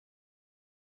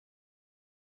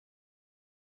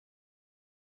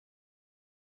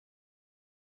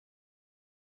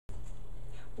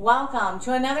Welcome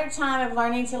to another time of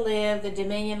learning to live the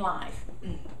Dominion life.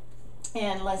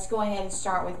 And let's go ahead and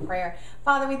start with prayer.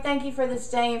 Father, we thank you for this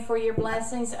day and for your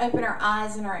blessings. Open our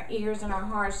eyes and our ears and our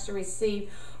hearts to receive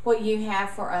what you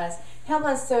have for us. Help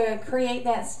us to create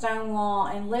that stone wall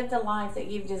and live the life that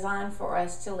you've designed for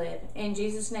us to live. In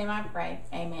Jesus' name I pray.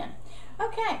 Amen.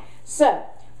 Okay, so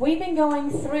we've been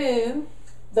going through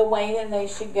the way that they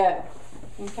should go.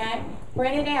 Okay,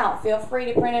 print it out. Feel free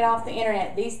to print it off the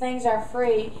internet. These things are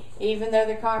free, even though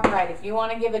they're copyrighted. If you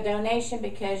want to give a donation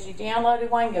because you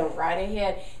downloaded one, go right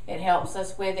ahead. It helps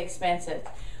us with expenses,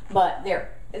 but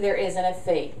there isn't a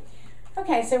fee.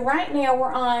 Okay, so right now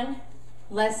we're on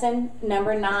lesson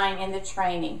number 9 in the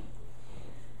training.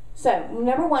 So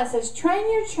number 1 says,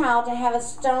 train your child to have a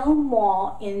stone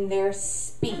wall in their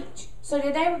speech. So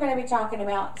today we're going to be talking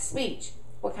about speech.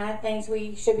 What kind of things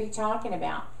we should be talking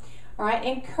about. All right,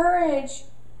 encourage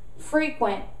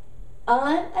frequent,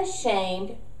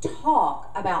 unashamed talk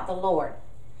about the Lord.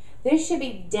 This should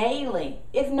be daily,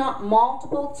 if not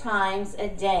multiple times a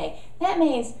day. That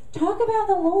means talk about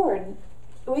the Lord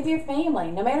with your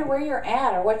family, no matter where you're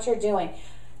at or what you're doing.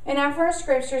 And our first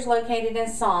scripture is located in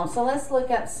Psalms. So let's look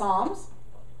up Psalms.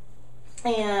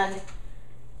 And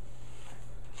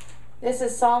this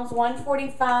is Psalms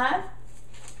 145.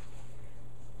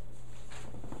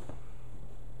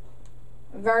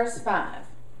 Verse 5.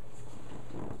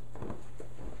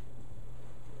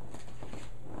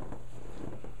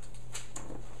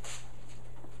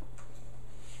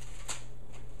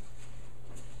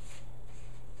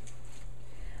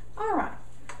 All right.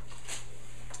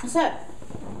 So,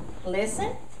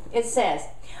 listen. It says,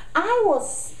 I will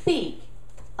speak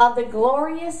of the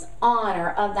glorious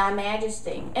honor of thy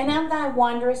majesty and of thy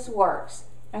wondrous works.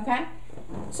 Okay?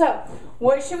 So,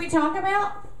 what should we talk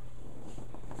about?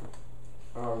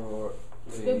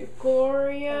 The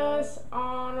glorious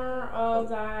honor of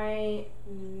thy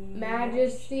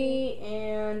majesty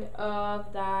and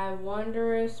of thy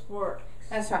wondrous works.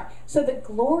 That's right. So the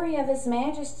glory of his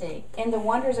majesty and the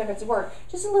wonders of his work.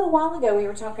 Just a little while ago we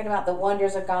were talking about the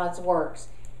wonders of God's works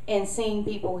and seeing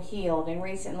people healed, and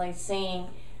recently seeing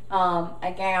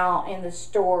a gal in the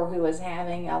store who was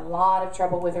having a lot of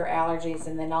trouble with her allergies,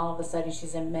 and then all of a sudden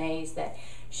she's amazed that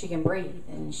she can breathe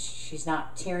and she's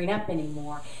not tearing up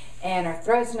anymore and her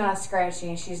throat's not scratching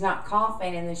and she's not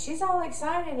coughing, and then she's all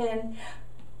excited and,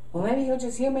 well, maybe he'll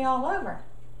just heal me all over.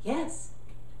 Yes,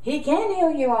 he can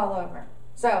heal you all over.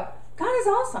 So God is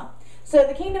awesome. So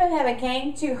the kingdom of heaven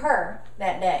came to her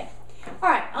that day. All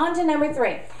right, on to number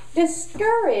 3.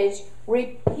 Discourage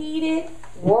repeated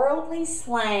worldly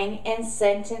slang and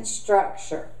sentence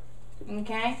structure.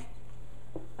 Okay?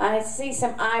 I see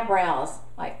some eyebrows.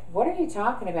 Like, what are you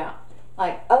talking about?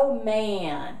 Like, oh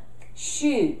man,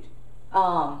 shoot.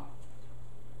 Back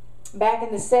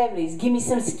in the 70s, give me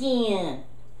some skin.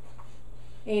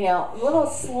 You know, little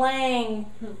slang,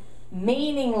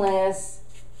 meaningless.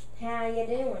 How you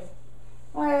doing?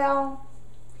 Well,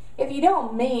 if you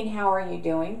don't mean how are you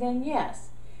doing, then yes.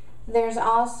 There's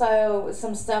also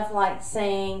some stuff like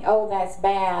saying, oh, that's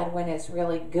bad when it's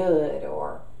really good,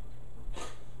 or,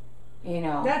 you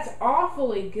know. That's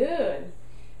awfully good.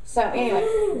 So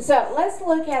anyway, so let's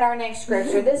look at our next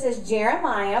scripture. This is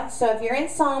Jeremiah. So if you're in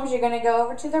Psalms, you're going to go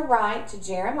over to the right to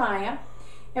Jeremiah.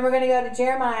 And we're going to go to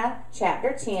Jeremiah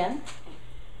chapter 10.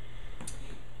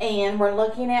 And we're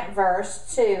looking at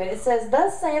verse 2. And it says,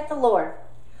 thus saith the Lord,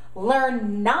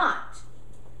 learn not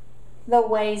the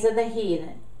ways of the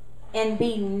heathen, and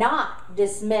be not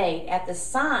dismayed at the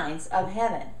signs of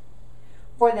heaven.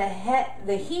 For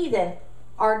the heathen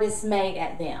are dismayed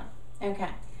at them.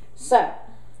 Okay, so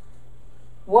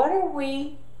what are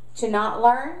we to not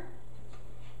learn?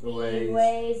 The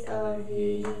ways of the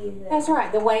heathen. That's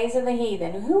right, the ways of the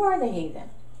heathen. Who are the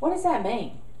heathen? What does that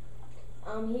mean?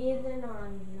 Heathen are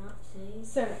not saved.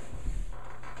 Sinners.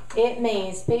 It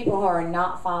means people who are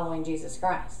not following Jesus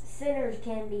Christ. Sinners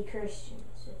can be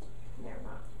Christians if they're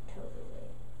not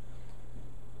totally.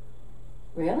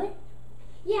 Really?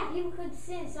 Yeah, you could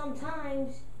sin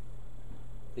sometimes.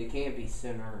 They can't be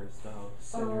sinners, though.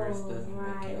 Sinners doesn't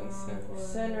make any sense.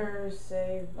 Sinners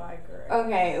saved by grace.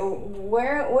 Okay,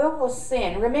 where will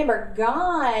sin? Remember,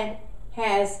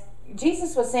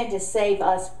 Jesus was sent to save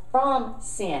us from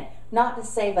sin, not to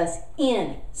save us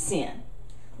in sin.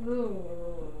 Ooh.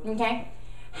 Okay?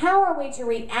 How are we to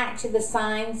react to the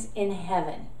signs in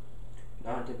heaven?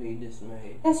 Not to be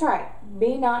dismayed. That's right.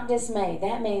 Be not dismayed.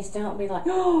 That means don't be like,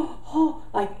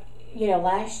 like, you know,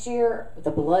 last year,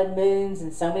 the blood moons,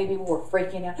 and so many people were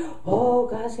freaking out. Oh,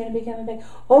 God's going to be coming back.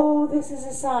 Oh, this is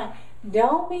a sign.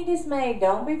 Don't be dismayed.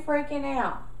 Don't be freaking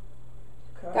out.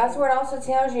 Okay. God's word also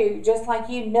tells you, just like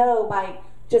you know by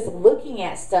just looking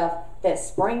at stuff that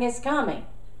spring is coming.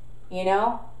 You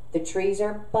know, the trees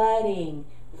are budding,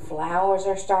 flowers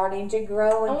are starting to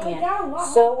grow again.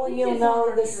 So will you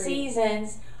know the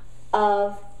seasons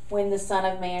of when the Son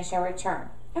of Man shall return.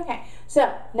 Okay,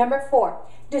 so number 4,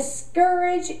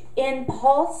 discourage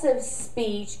impulsive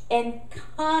speech and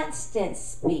constant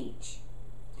speech.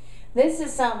 This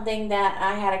is something that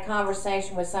I had a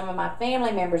conversation with some of my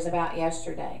family members about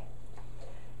yesterday.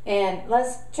 And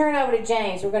let's turn over to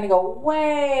James. We're going to go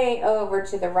way over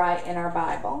to the right in our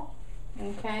Bible.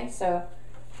 Okay, so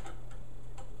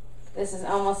this is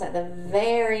almost at the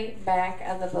very back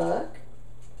of the book.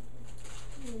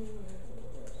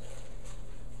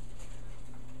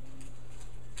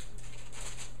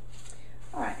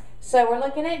 Alright, so we're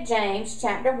looking at James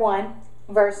chapter 1,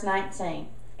 verse 19.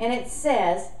 And it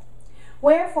says,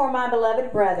 "Wherefore, my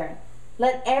beloved brethren,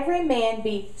 let every man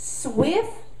be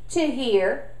swift to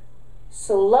hear,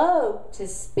 slow to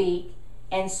speak,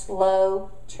 and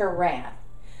slow to wrath."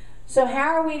 So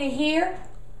how are we to hear?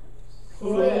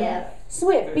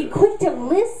 Swift. Be quick to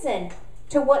listen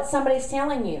to what somebody's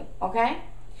telling you, okay?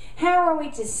 How are we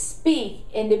to speak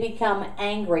and to become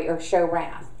angry or show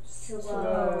wrath?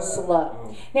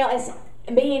 Slow. Now, is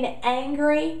being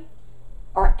angry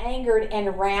or angered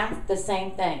and wrath the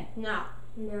same thing? No.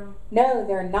 No,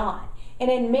 they're not. And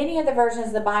in many of the versions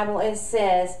of the Bible, it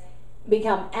says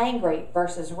become angry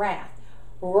versus wrath.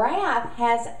 Wrath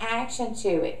has action to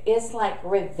it. It's like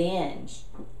revenge.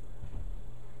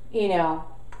 You know,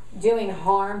 doing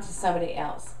harm to somebody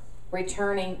else.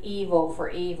 Returning evil for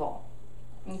evil.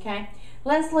 Okay?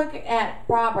 Let's look at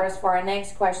Proverbs for our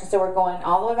next question. So we're going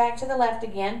all the way back to the left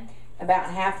again,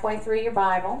 about halfway through your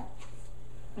Bible.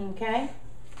 Okay?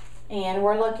 And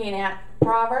we're looking at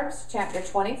Proverbs chapter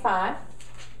 25.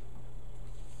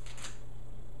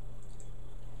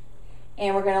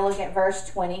 And we're going to look at verse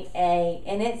 28.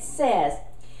 And it says,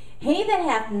 "He that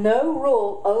hath no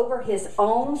rule over his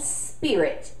own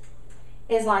spirit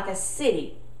is like a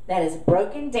city that is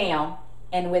broken down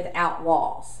and without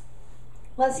walls."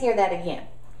 Let's hear that again.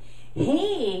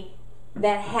 "He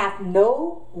that hath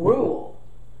no rule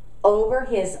over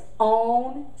his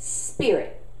own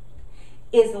spirit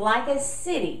is like a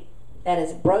city that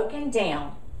is broken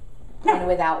down and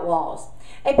without walls."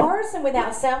 A person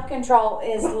without self-control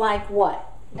is like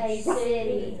what? A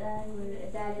city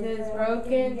that is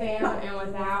broken down and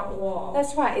without walls.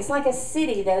 That's right. It's like a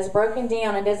city that is broken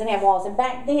down and doesn't have walls. And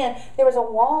back then, there was a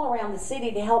wall around the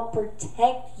city to help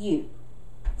protect you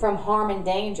from harm and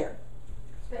danger.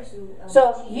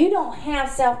 So if you don't have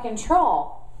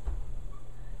self-control,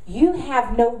 you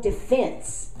have no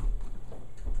defense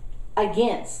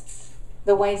against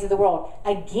the ways of the world,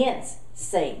 against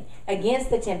Satan, against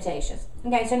the temptations.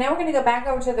 Okay, so now we're going to go back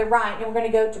over to the right and we're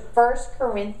going to go to 1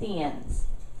 Corinthians.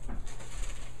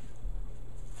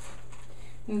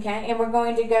 Okay, and we're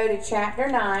going to go to chapter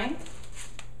 9.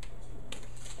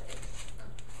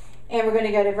 And we're going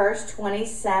to go to verse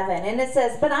 27. And it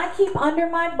says, "But I keep under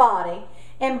my body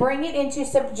and bring it into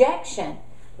subjection,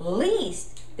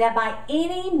 lest that by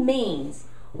any means,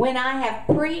 when I have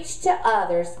preached to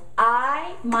others,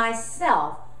 I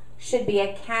myself should be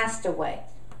a castaway."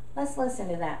 Let's listen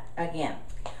to that again.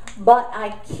 "But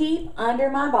I keep under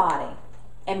my body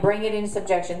and bring it into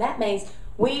subjection." That means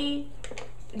we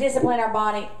discipline our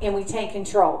body and we take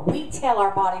control. We tell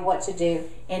our body what to do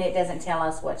and it doesn't tell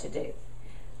us what to do.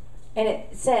 And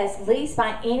it says, "Lest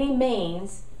by any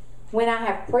means, when I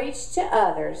have preached to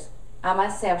others, I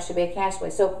myself should be a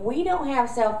castaway." So if we don't have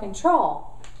self-control,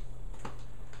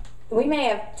 we may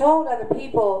have told other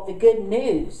people the good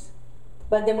news,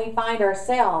 but then we find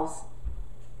ourselves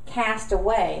cast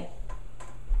away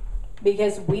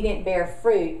because we didn't bear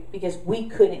fruit because we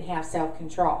couldn't have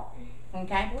self-control.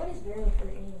 Okay? What is bearing fruit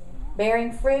anyway?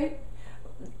 Bearing fruit,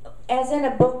 as in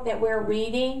a book that we're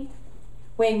reading,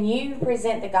 when you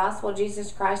present the gospel of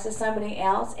Jesus Christ to somebody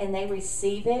else and they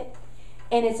receive it,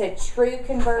 and it's a true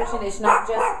conversion, it's not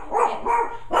just,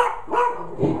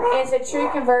 it's a true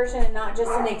conversion and not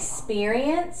just an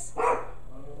experience,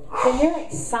 then they're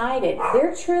excited.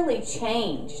 They're truly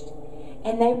changed.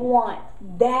 And they want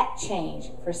that change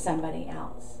for somebody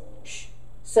else.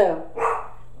 So,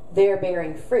 they're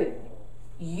bearing fruit.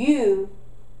 You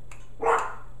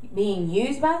being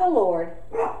used by the Lord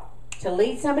to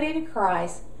lead somebody to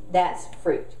Christ, that's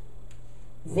fruit.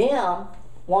 Them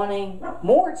wanting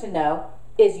more to know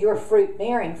is your fruit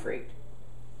bearing fruit.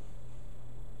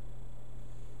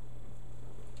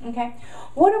 Okay?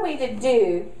 What are we to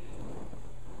do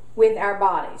with our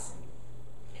bodies?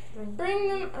 Bring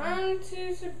them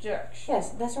unto subjection.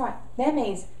 Yes, that's right. That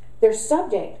means they're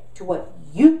subject to what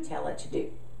you tell it to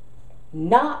do,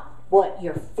 not what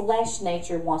your flesh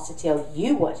nature wants to tell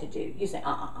you what to do, you say,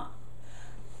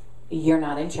 you're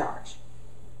not in charge.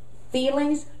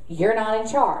 Feelings, you're not in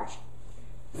charge.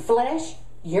 Flesh,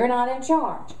 you're not in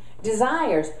charge.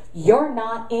 Desires, you're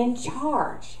not in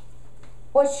charge.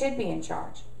 What should be in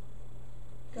charge?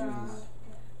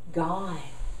 God.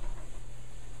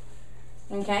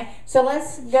 Okay, so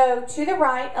let's go to the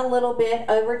right a little bit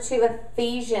over to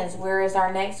Ephesians, where is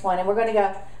our next one. And we're going to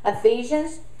go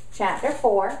Ephesians chapter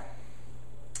 4,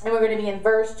 and we're going to be in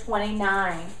verse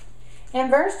 29.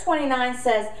 And verse 29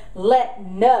 says, let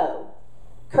no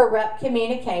corrupt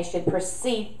communication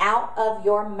proceed out of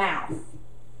your mouth,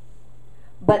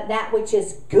 but that which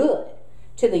is good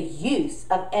to the use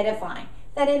of edifying,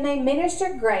 that it may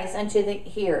minister grace unto the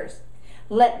hearers.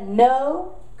 Let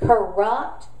no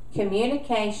corrupt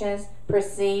communications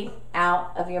proceed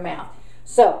out of your mouth.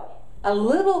 So, a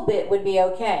little bit would be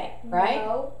okay, right?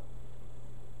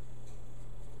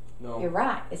 No. You're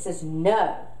right. It says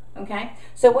no. Okay?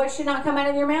 So what should not come out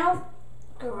of your mouth?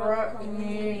 Corrupt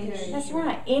communication. That's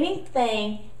right.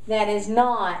 Anything that is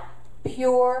not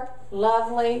pure,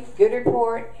 lovely, good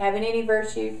report, having any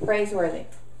virtue, praiseworthy.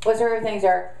 What sort of things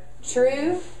are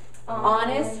true,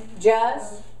 honest,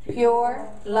 just, pure,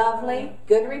 lovely,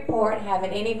 good report,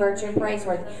 having any virtue and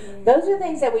praiseworthy. Those are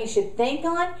things that we should think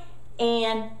on,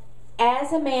 and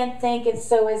as a man thinketh,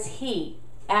 so is he.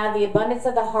 Out of the abundance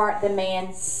of the heart, the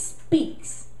man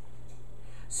speaks.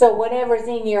 So whatever's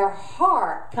in your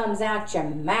heart comes out your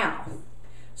mouth.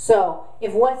 So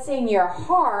if what's in your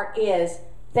heart is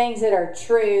things that are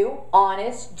true,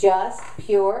 honest, just,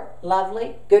 pure,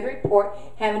 lovely, good report,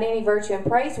 having any virtue and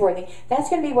praiseworthy, that's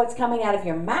going to be what's coming out of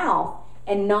your mouth,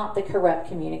 and not the corrupt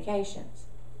communications.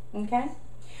 Okay?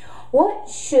 What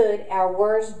should our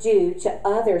words do to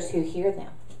others who hear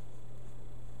them?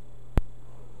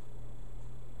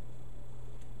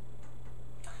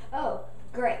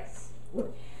 Grace.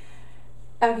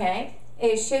 Okay.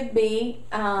 It should be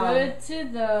good to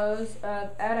those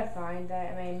of edifying,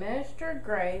 that it may minister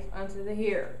grace unto the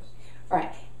hearers.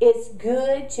 Right. It's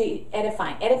good to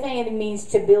edify. Edifying means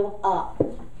to build up.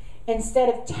 Instead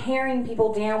of tearing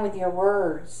people down with your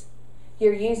words,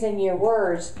 you're using your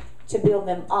words to build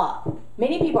them up.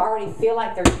 Many people already feel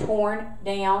like they're torn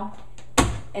down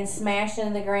and smashed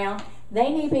into the ground.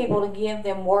 They need people to give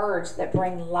them words that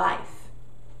bring life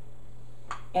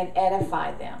and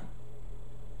edify them.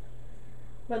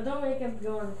 But don't make them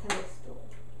go on a pedestal.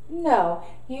 No,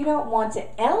 you don't want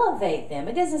to elevate them.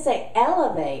 It doesn't say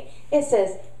elevate. It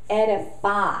says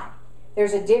edify.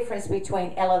 There's a difference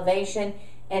between elevation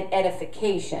and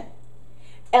edification.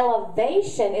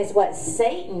 Elevation is what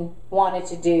Satan wanted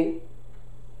to do.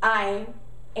 I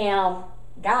am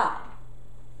God.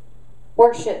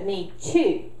 Worship me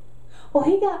too. Well,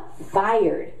 he got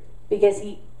fired because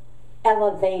he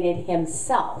elevated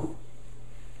himself.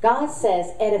 God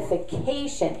says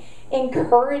edification,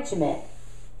 encouragement,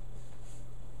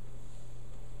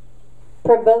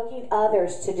 provoking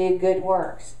others to do good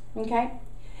works. Okay?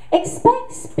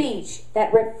 Expect speech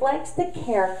that reflects the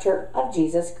character of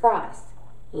Jesus Christ.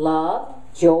 Love,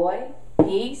 joy,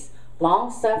 peace,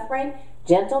 long-suffering,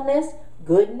 gentleness,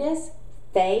 goodness,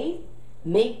 faith,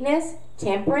 meekness,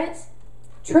 temperance,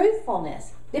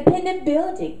 truthfulness,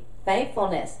 dependability,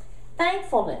 faithfulness,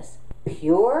 thankfulness,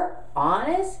 pure,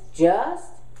 honest,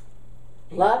 just,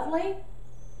 lovely,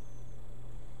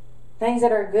 things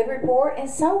that are a good report, and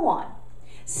so on.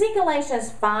 See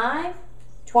Galatians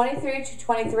 5:23 to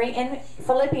 23 and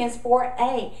Philippians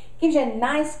 4:8. Gives you a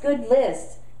nice, good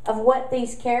list of what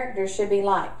these characters should be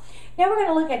like. Now we're going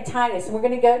to look at Titus, and we're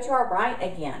going to go to our right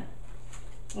again.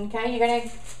 Okay, you're going to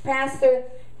pass through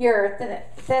your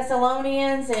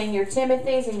Thessalonians and your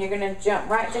Timothys, and you're going to jump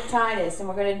right to Titus. And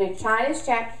we're going to do Titus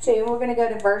chapter 2, and we're going to go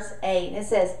to verse 8. And it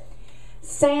says,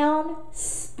 sound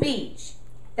speech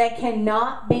that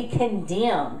cannot be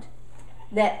condemned,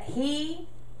 that he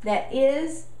that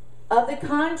is of the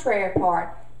contrary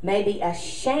part may be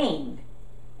ashamed,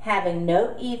 having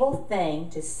no evil thing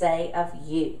to say of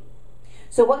you.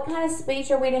 So what kind of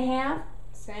speech are we to have?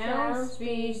 Sound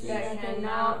speech that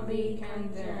cannot be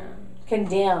condemned.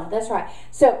 Condemned, that's right.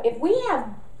 So if we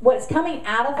have what's coming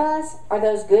out of us are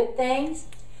those good things,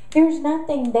 there's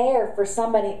nothing there for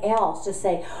somebody else to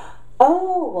say,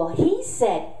 oh, well, he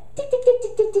said,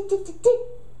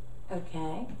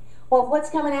 okay. Well, if what's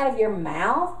coming out of your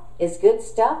mouth is good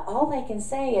stuff, all they can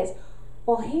say is,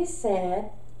 well, he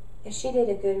said that she did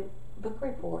a good book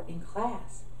report in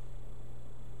class.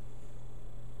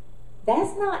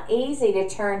 That's not easy to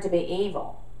turn to be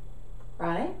evil,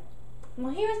 right?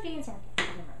 Well, he was being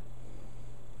sarcastic.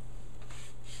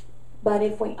 But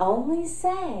if we only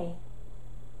say,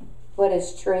 what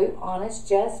is true, honest,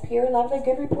 just, pure, lovely,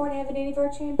 good report, having any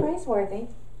virtue and praiseworthy,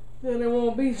 Then it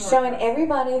won't be showing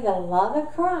everybody the love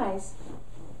of Christ,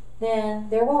 then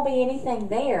there won't be anything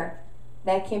there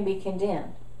that can be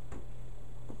condemned.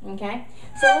 Okay?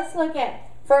 So let's look at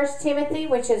 1 Timothy,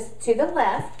 which is to the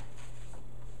left.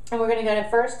 And we're going to go to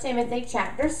 1 Timothy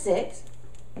chapter 6.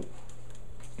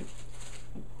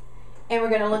 And we're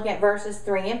going to look at verses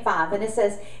 3 and 5. And it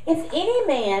says, if any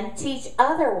man teach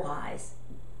otherwise,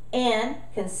 and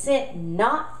consent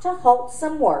not to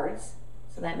wholesome words,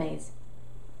 so that means,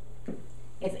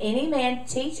 if any man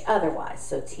teach otherwise,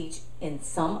 so teach in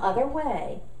some other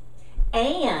way,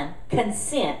 and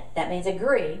consent, that means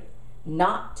agree,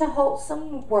 not to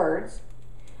wholesome words,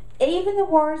 even the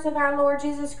words of our Lord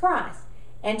Jesus Christ,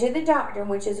 and to the doctrine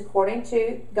which is according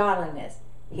to godliness,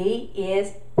 he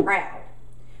is proud,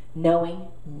 knowing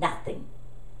nothing,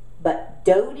 but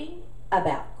doting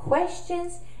about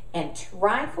questions and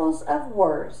trifles of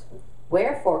words,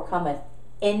 wherefore cometh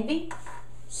envy,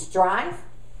 strife,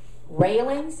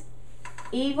 railings,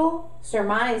 evil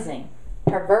surmising,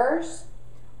 perverse,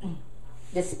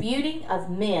 disputing of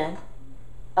men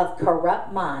of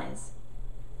corrupt minds,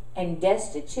 and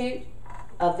destitute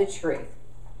of the truth,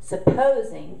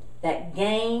 supposing that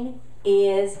gain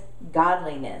is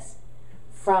godliness.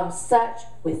 From such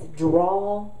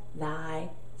withdraw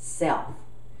thyself.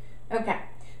 Okay,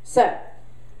 so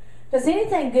does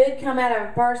anything good come out of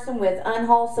a person with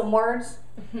unwholesome words?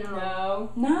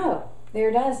 No. No,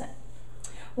 there doesn't.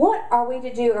 What are we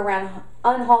to do around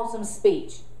unwholesome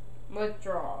speech?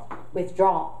 Withdraw.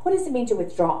 Withdraw. What does it mean to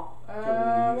withdraw?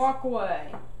 Walk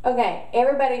away. Okay,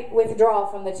 everybody withdraw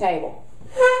from the table.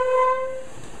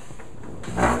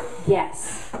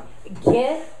 Yes.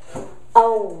 Get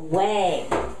away.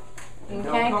 Don't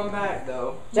Okay? come back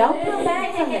though. Don't come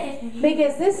back from it.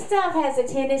 Because this stuff has a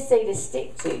tendency to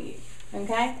stick to you.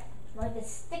 Okay? Like a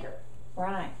sticker.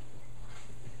 Right.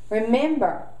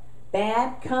 Remember,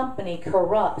 bad company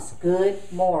corrupts good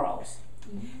morals.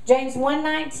 James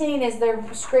 1:19 is the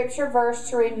scripture verse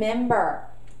to remember.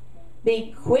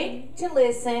 Be quick to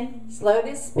listen, slow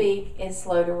to speak, and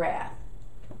slow to wrath.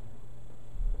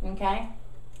 Okay?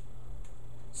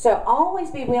 So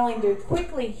always be willing to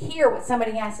quickly hear what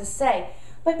somebody has to say,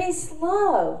 but be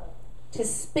slow to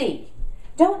speak.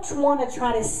 Don't want to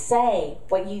try to say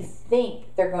what you think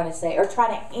they're going to say or try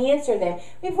to answer them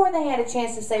before they had a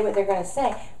chance to say what they're going to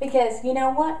say, because you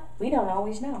know what? We don't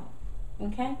always know.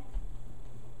 Okay?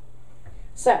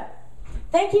 So,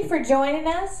 thank you for joining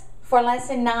us for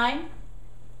lesson 9.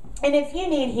 And if you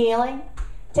need healing,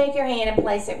 take your hand and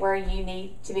place it where you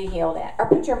need to be healed at, or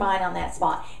put your mind on that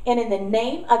spot. And in the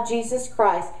name of Jesus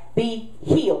Christ, be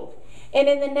healed. And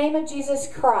in the name of Jesus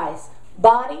Christ,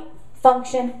 body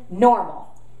function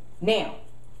normal. Now,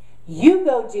 you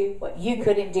go do what you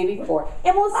couldn't do before.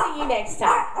 And we'll see you next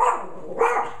time.